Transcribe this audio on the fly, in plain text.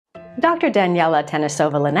Dr. Daniela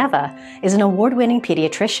Atanassova-Lineva is an award-winning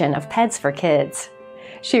pediatrician of Peds for Kids.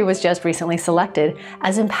 She was just recently selected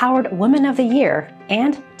as Empowered Woman of the Year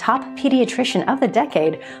and Top Pediatrician of the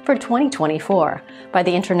Decade for 2024 by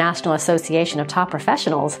the International Association of Top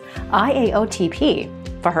Professionals,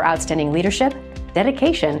 IAOTP, for her outstanding leadership,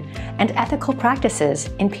 dedication, and ethical practices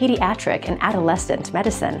in pediatric and adolescent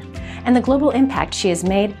medicine, and the global impact she has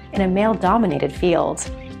made in a male-dominated field.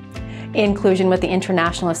 Inclusion with the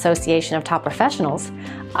International Association of Top Professionals,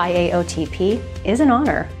 IAOTP, is an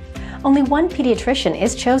honor. Only one pediatrician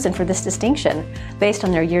is chosen for this distinction based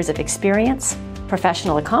on their years of experience,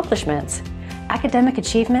 professional accomplishments, academic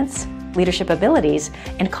achievements, leadership abilities,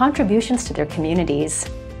 and contributions to their communities.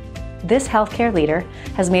 This healthcare leader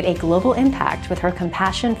has made a global impact with her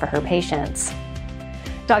compassion for her patients.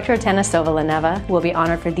 Dr. Atanassova-Lineva will be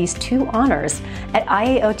honored for these two honors at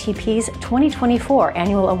IAOTP's 2024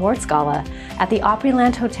 Annual Awards Gala at the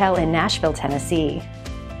Opryland Hotel in Nashville, Tennessee.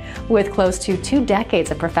 With close to 2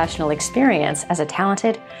 decades of professional experience as a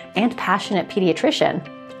talented and passionate pediatrician,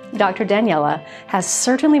 Dr. Daniela has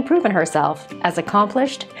certainly proven herself as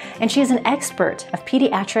accomplished, and she is an expert of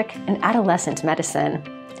pediatric and adolescent medicine.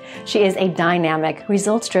 She is a dynamic,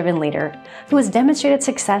 results-driven leader who has demonstrated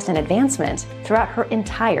success and advancement throughout her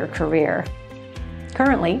entire career.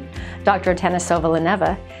 Currently, Dr.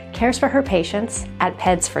 Atanassova-Lineva cares for her patients at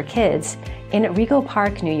Peds for Kids in Rego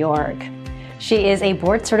Park, New York. She is a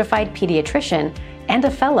board-certified pediatrician and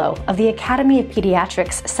a fellow of the Academy of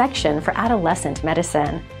Pediatrics section for adolescent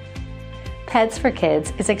medicine. Peds for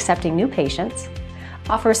Kids is accepting new patients,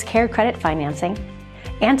 offers care credit financing,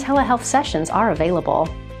 and telehealth sessions are available.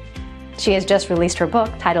 She has just released her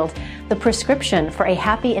book titled The Prescription for a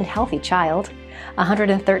Happy and Healthy Child,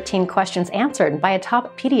 113 Questions Answered by a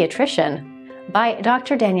Top Pediatrician, by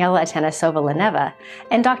Dr. Daniela Atanassova-Lineva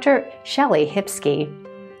and Dr. Shelley Hipsky.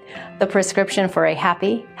 The Prescription for a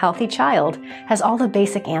Happy, Healthy Child has all the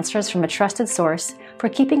basic answers from a trusted source for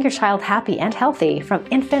keeping your child happy and healthy from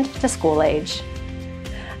infant to school age.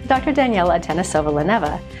 Dr. Daniela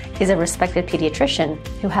Atanassova-Lineva is a respected pediatrician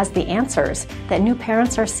who has the answers that new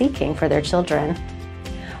parents are seeking for their children.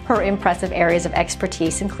 Her impressive areas of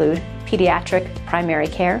expertise include pediatric primary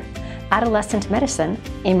care, adolescent medicine,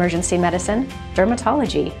 emergency medicine,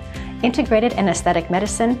 dermatology, integrated and aesthetic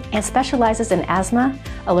medicine, and specializes in asthma,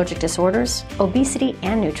 allergic disorders, obesity,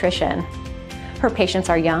 and nutrition. Her patients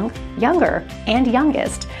are young, younger, and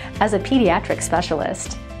youngest as a pediatric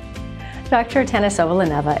specialist. Dr.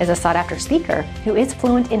 Atanassova-Lineva is a sought-after speaker who is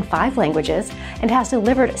fluent in 5 languages and has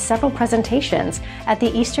delivered several presentations at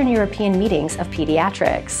the Eastern European meetings of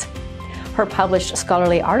pediatrics. Her published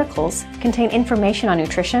scholarly articles contain information on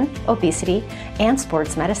nutrition, obesity, and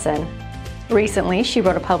sports medicine. Recently, she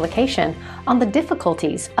wrote a publication on the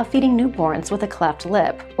difficulties of feeding newborns with a cleft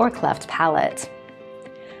lip or cleft palate.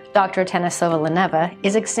 Dr. Atanassova-Lineva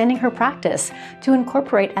is extending her practice to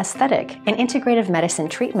incorporate aesthetic and integrative medicine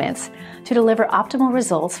treatments to deliver optimal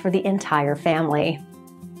results for the entire family.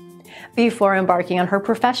 Before embarking on her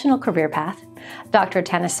professional career path, Dr.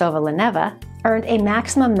 Atanassova-Lineva earned a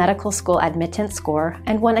maximum medical school admittance score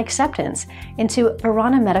and won acceptance into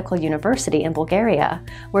Varana Medical University in Bulgaria,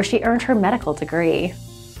 where she earned her medical degree.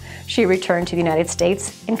 She returned to the United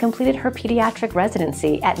States and completed her pediatric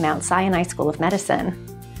residency at Mount Sinai School of Medicine,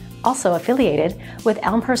 also affiliated with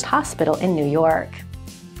Elmhurst Hospital in New York.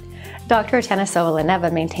 Dr.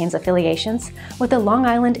 Atanassova-Lineva maintains affiliations with the Long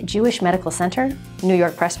Island Jewish Medical Center, New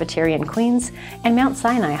York Presbyterian Queens, and Mount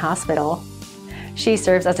Sinai Hospital. She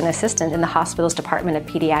serves as an assistant in the hospital's Department of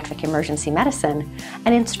Pediatric Emergency Medicine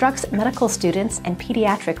and instructs medical students and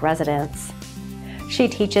pediatric residents. She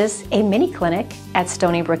teaches a mini clinic at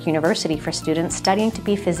Stony Brook University for students studying to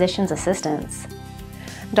be physician's assistants.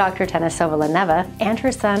 Dr. Atanassova-Lineva and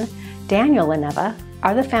her son, Daniel Lineva,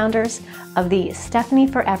 are the founders of the Stephanie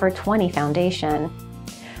Forever 20 Foundation.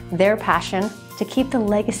 Their passion to keep the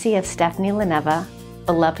legacy of Stephanie Lineva,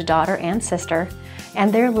 beloved daughter and sister,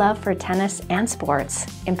 and their love for tennis and sports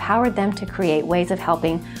empowered them to create ways of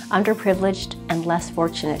helping underprivileged and less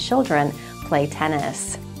fortunate children play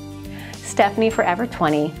tennis. Stephanie Forever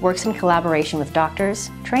 20 works in collaboration with doctors,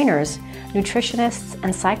 trainers, nutritionists,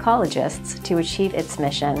 and psychologists to achieve its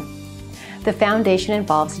mission. The foundation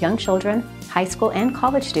involves young children, high school and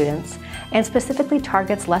college students, and specifically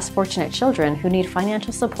targets less fortunate children who need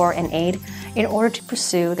financial support and aid in order to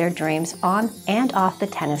pursue their dreams on and off the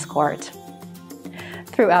tennis court.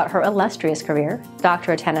 Throughout her illustrious career,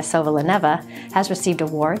 Dr. Atanassova-Lineva has received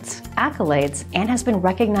awards, accolades, and has been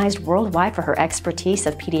recognized worldwide for her expertise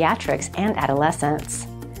of pediatrics and adolescents.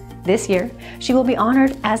 This year, she will be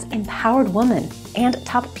honored as Empowered Woman and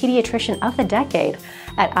Top Pediatrician of the Decade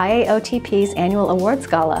at IAOTP's annual awards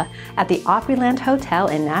gala at the Opryland Hotel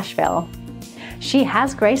in Nashville. She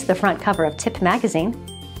has graced the front cover of Tip magazine,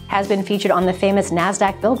 has been featured on the famous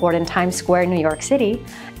NASDAQ billboard in Times Square, New York City,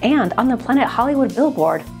 and on the Planet Hollywood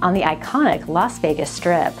billboard on the iconic Las Vegas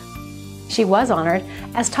Strip. She was honored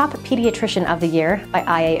as Top Pediatrician of the Year by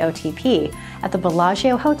IAOTP at the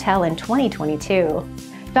Bellagio Hotel in 2022.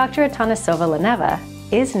 Dr. Atanassova-Lineva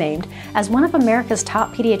is named as one of America's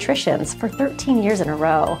top pediatricians for 13 years in a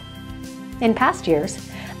row. In past years,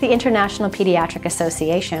 the International Pediatric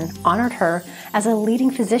Association honored her as a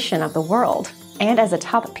leading physician of the world and as a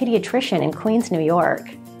top pediatrician in Queens, New York.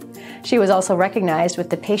 She was also recognized with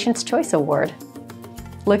the Patient's Choice Award.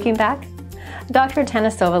 Looking back, Dr.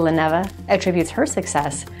 Atanassova-Lineva attributes her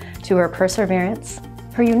success to her perseverance,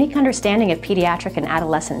 her unique understanding of pediatric and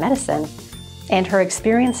adolescent medicine, and her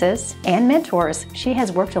experiences and mentors she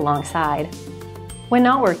has worked alongside. When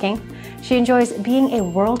not working, she enjoys being a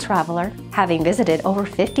world traveler, having visited over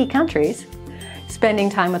 50 countries, spending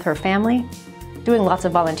time with her family, doing lots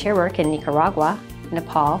of volunteer work in Nicaragua,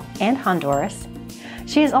 Nepal, and Honduras.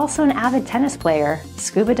 She is also an avid tennis player,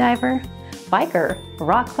 scuba diver, biker,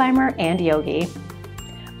 rock climber, and yogi.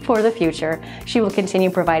 For the future, she will continue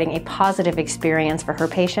providing a positive experience for her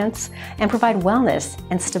patients and provide wellness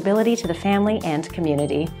and stability to the family and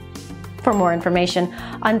community. For more information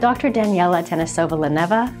on Dr. Daniela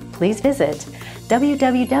Atanassova-Lineva, please visit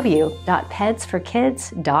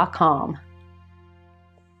www.pedsforkids.com.